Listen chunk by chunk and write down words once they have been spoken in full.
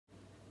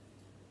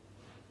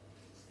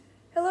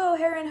Hello,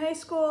 Heron High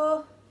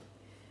School.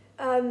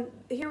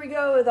 Here we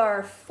go with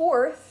our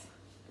fourth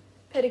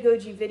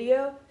pedagogy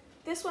video.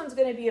 This one's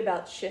going to be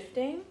about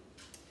shifting.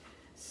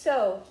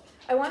 So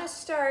I want to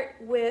start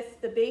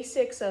with the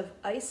basics of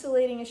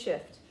isolating a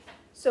shift.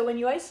 So when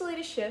you isolate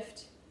a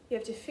shift, you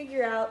have to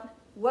figure out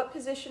what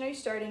position are you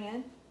starting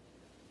in,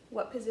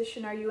 what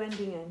position are you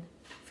ending in.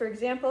 For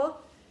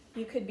example,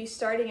 you could be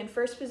starting in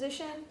first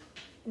position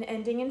and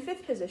ending in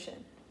fifth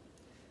position,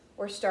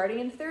 or starting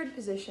in third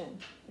position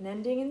and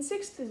ending in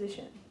sixth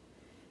position.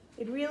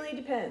 It really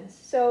depends.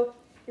 So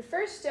your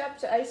first step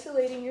to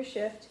isolating your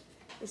shift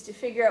is to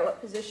figure out what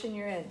position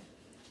you're in.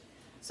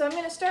 So I'm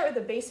going to start with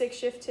a basic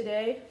shift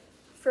today,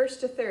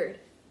 first to third.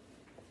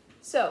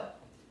 So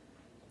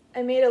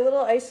I made a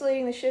little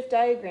isolating the shift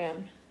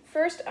diagram.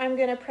 First I'm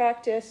going to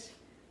practice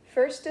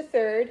first to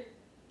third,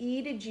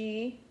 E to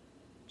G,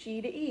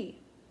 G to E.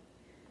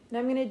 And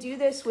I'm going to do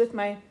this with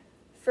my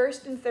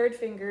first and third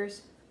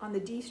fingers on the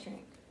D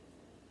string.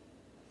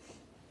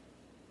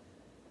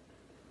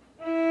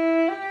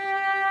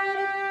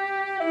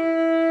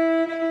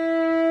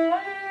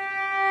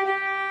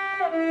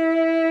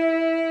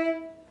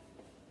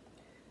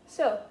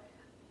 So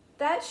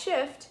that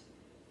shift,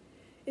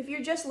 if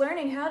you're just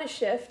learning how to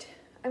shift,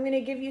 I'm going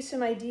to give you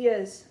some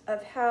ideas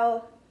of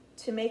how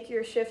to make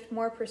your shift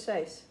more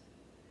precise.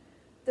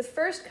 The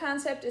first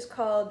concept is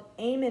called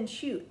aim and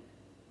shoot.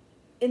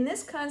 In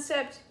this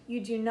concept,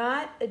 you do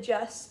not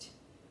adjust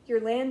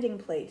your landing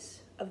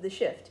place of the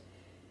shift.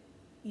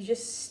 You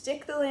just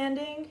stick the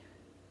landing,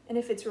 and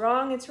if it's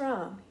wrong, it's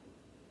wrong.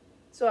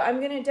 So I'm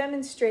going to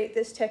demonstrate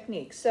this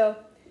technique. So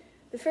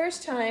the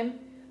first time,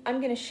 I'm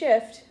going to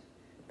shift,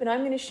 but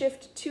I'm going to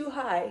shift too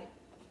high,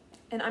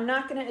 and I'm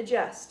not going to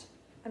adjust.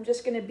 I'm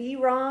just going to be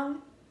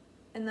wrong,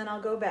 and then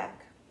I'll go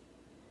back.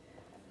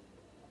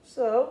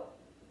 So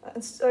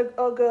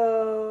I'll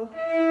go.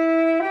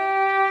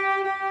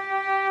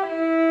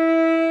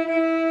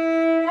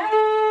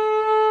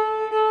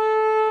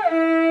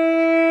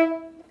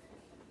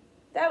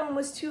 That one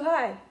was too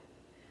high.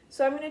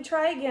 So I'm going to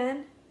try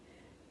again,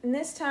 and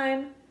this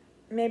time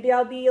maybe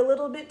I'll be a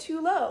little bit too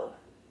low,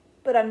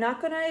 but I'm not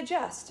going to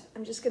adjust.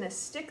 I'm just going to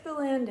stick the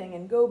landing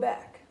and go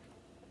back.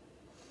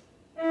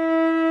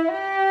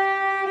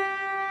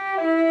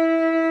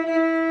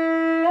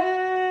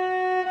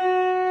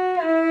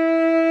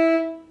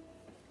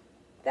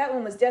 That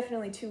one was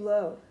definitely too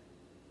low.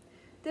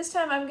 This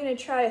time I'm going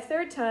to try a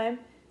third time,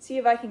 see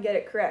if I can get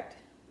it correct.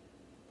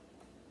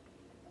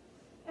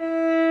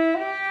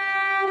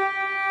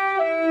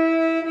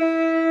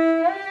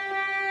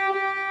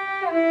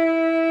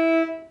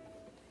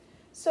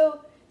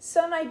 So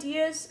some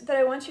ideas that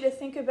I want you to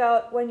think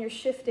about when you're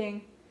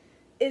shifting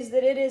is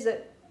that it is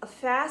a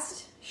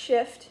fast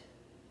shift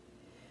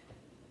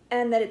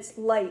and that it's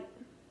light.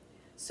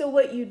 So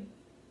what you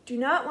do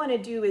not want to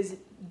do is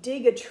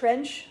dig a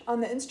trench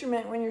on the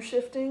instrument when you're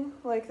shifting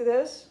like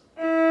this.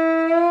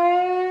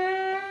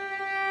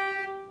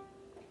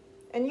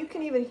 And you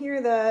can even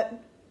hear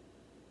that,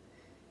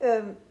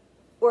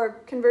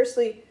 or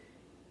conversely,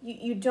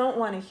 you don't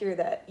want to hear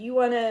that. You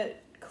want a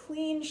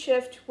clean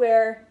shift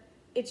where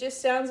it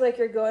just sounds like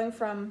you're going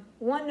from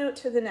one note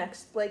to the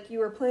next, like you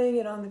were playing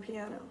it on the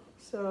piano.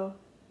 So,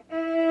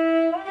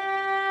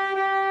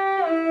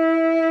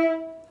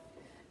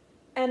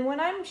 and when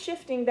I'm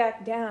shifting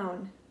back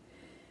down,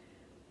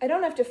 I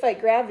don't have to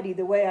fight gravity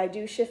the way I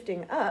do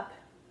shifting up,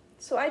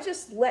 so I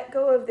just let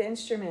go of the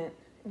instrument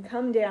and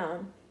come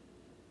down.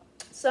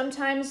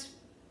 Sometimes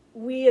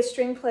we as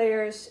string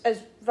players,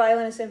 as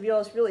violinists and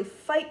violists, really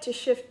fight to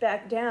shift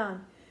back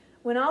down,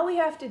 when all we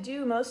have to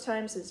do most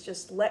times is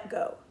just let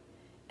go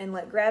and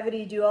let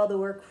gravity do all the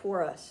work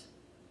for us.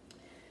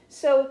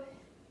 So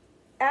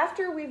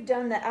after we've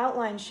done the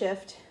outline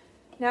shift,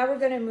 now we're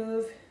going to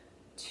move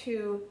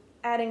to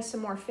adding some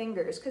more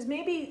fingers, because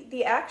maybe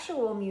the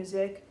actual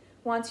music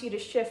wants you to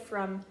shift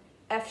from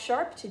F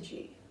sharp to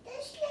G.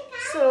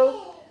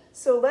 So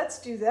let's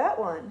do that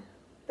one.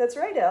 That's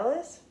right,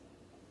 Alice.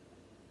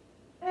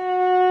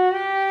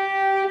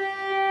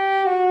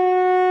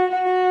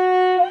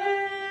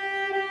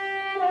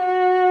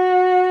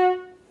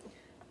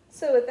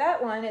 So with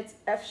that one, it's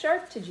F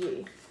sharp to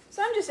G.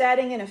 So I'm just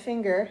adding in a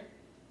finger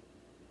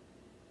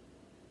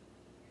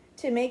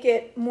to make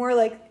it more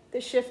like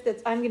the shift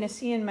that I'm going to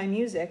see in my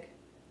music.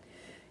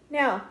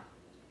 Now,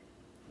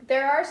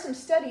 there are some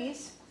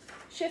studies,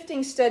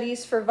 shifting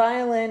studies for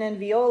violin and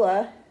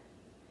viola.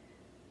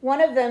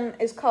 One of them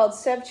is called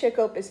Sevcik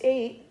Opus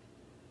 8,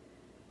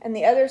 and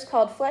the other is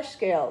called Flesh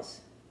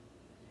Scales.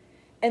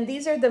 And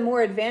these are the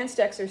more advanced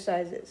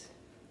exercises.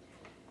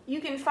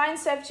 You can find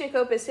Sevcik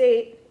Opus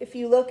 8 if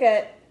you look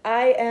at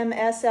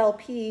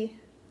imslp.org.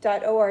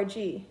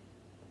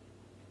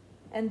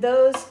 And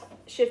those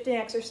shifting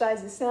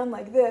exercises sound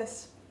like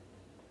this.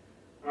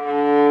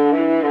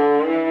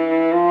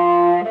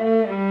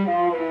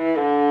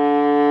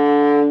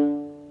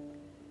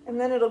 And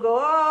then it'll go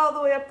all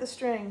the way up the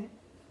string.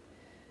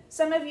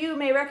 Some of you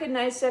may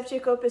recognize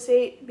Sevcik Opus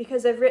 8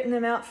 because I've written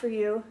them out for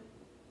you.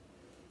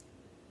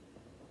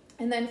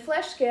 And then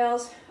flesh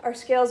scales are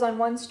scales on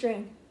one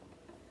string.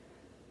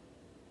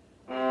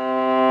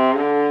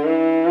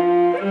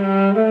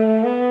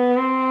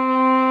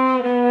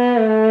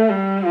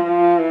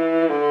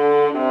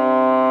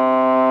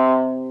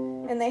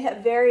 And they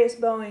have various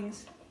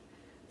bowings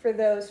for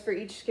those for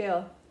each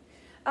scale.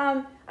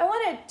 I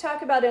want to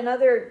talk about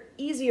another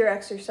easier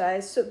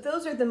exercise. So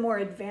those are the more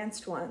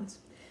advanced ones.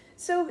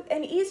 So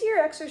an easier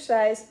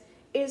exercise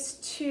is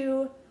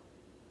to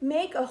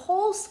make a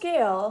whole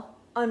scale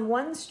on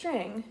one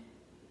string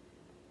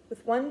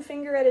with one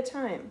finger at a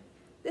time.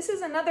 This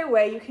is another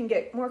way you can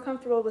get more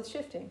comfortable with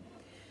shifting.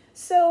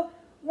 So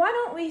why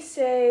don't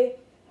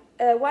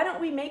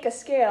we make a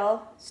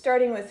scale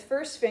starting with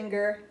first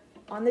finger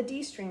on the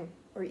D string,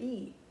 or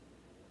E.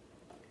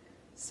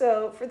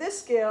 So for this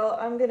scale,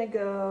 I'm going to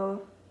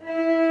go,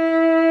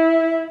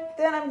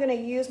 then I'm going to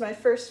use my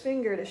first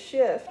finger to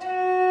shift to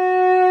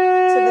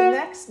the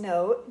next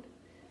note,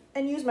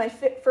 and use my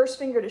first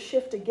finger to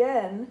shift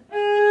again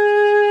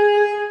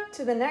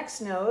to the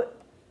next note,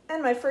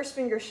 and my first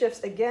finger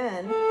shifts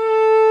again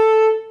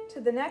to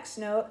the next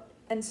note,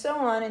 and so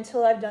on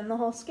until I've done the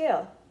whole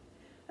scale.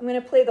 I'm going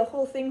to play the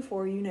whole thing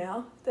for you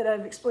now that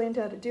I've explained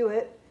how to do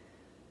it.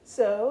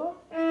 So,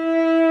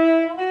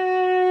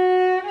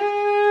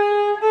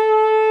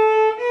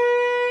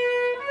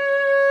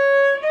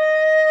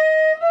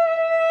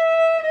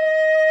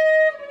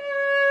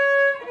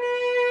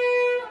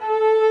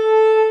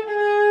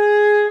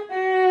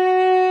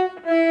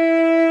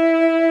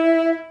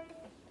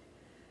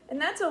 and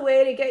that's a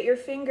way to get your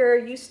finger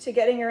used to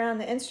getting around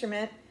the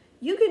instrument.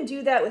 You can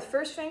do that with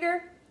first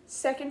finger,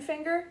 second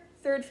finger,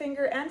 third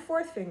finger, and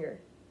fourth finger.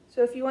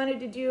 So if you wanted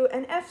to do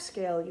an F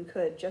scale, you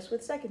could, just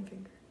with second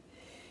finger.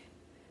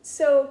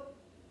 So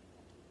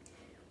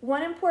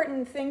one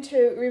important thing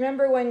to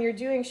remember when you're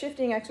doing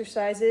shifting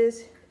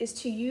exercises is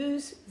to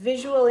use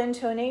visual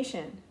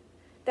intonation.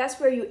 That's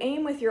where you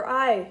aim with your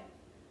eye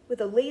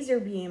with a laser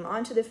beam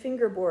onto the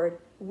fingerboard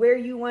where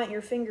you want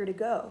your finger to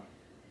go.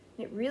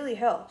 It really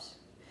helps.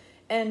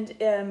 And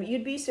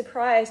you'd be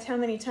surprised how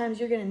many times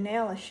you're going to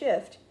nail a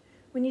shift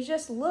when you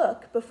just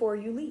look before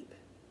you leap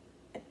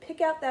and pick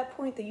out that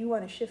point that you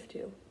want to shift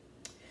to.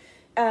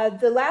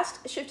 The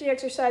last shifting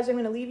exercise I'm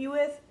going to leave you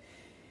with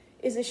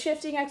is a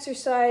shifting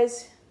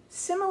exercise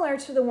similar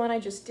to the one I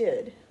just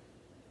did,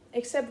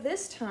 except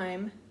this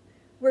time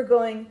we're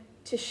going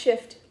to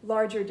shift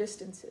larger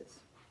distances.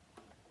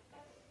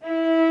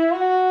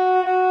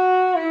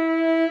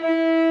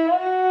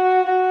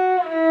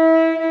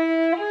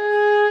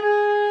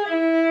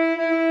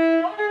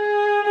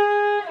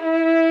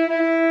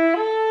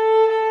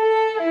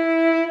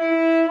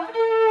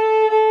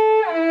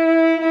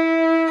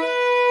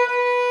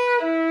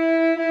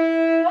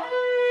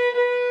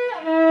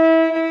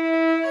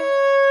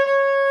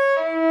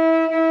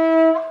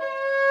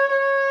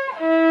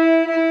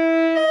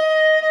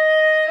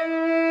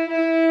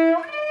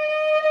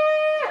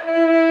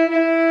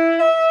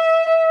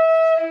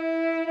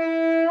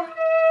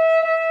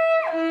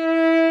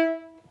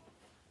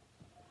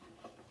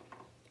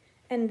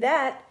 And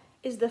that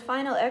is the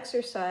final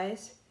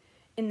exercise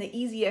in the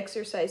easy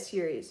exercise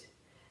series.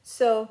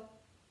 So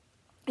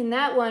in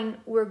that one,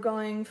 we're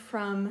going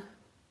from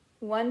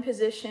one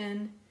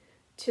position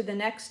to the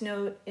next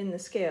note in the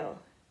scale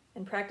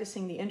and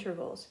practicing the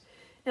intervals.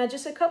 Now,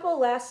 just a couple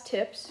last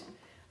tips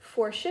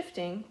for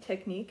shifting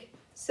technique.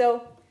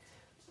 So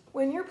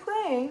when you're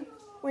playing,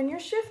 when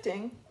you're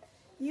shifting,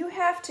 you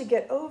have to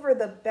get over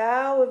the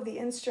bow of the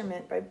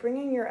instrument by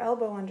bringing your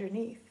elbow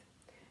underneath.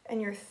 And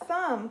your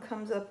thumb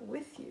comes up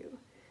with you.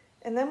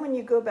 And then when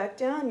you go back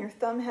down, your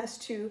thumb has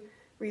to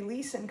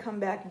release and come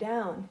back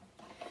down.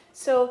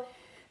 So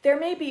there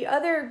may be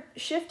other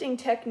shifting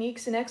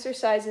techniques and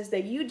exercises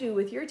that you do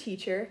with your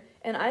teacher,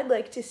 and I'd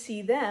like to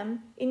see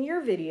them in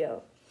your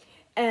video.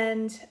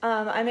 And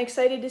I'm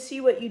excited to see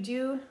what you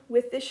do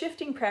with the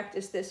shifting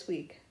practice this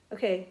week.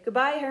 Okay,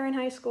 goodbye, Heron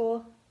High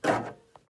School.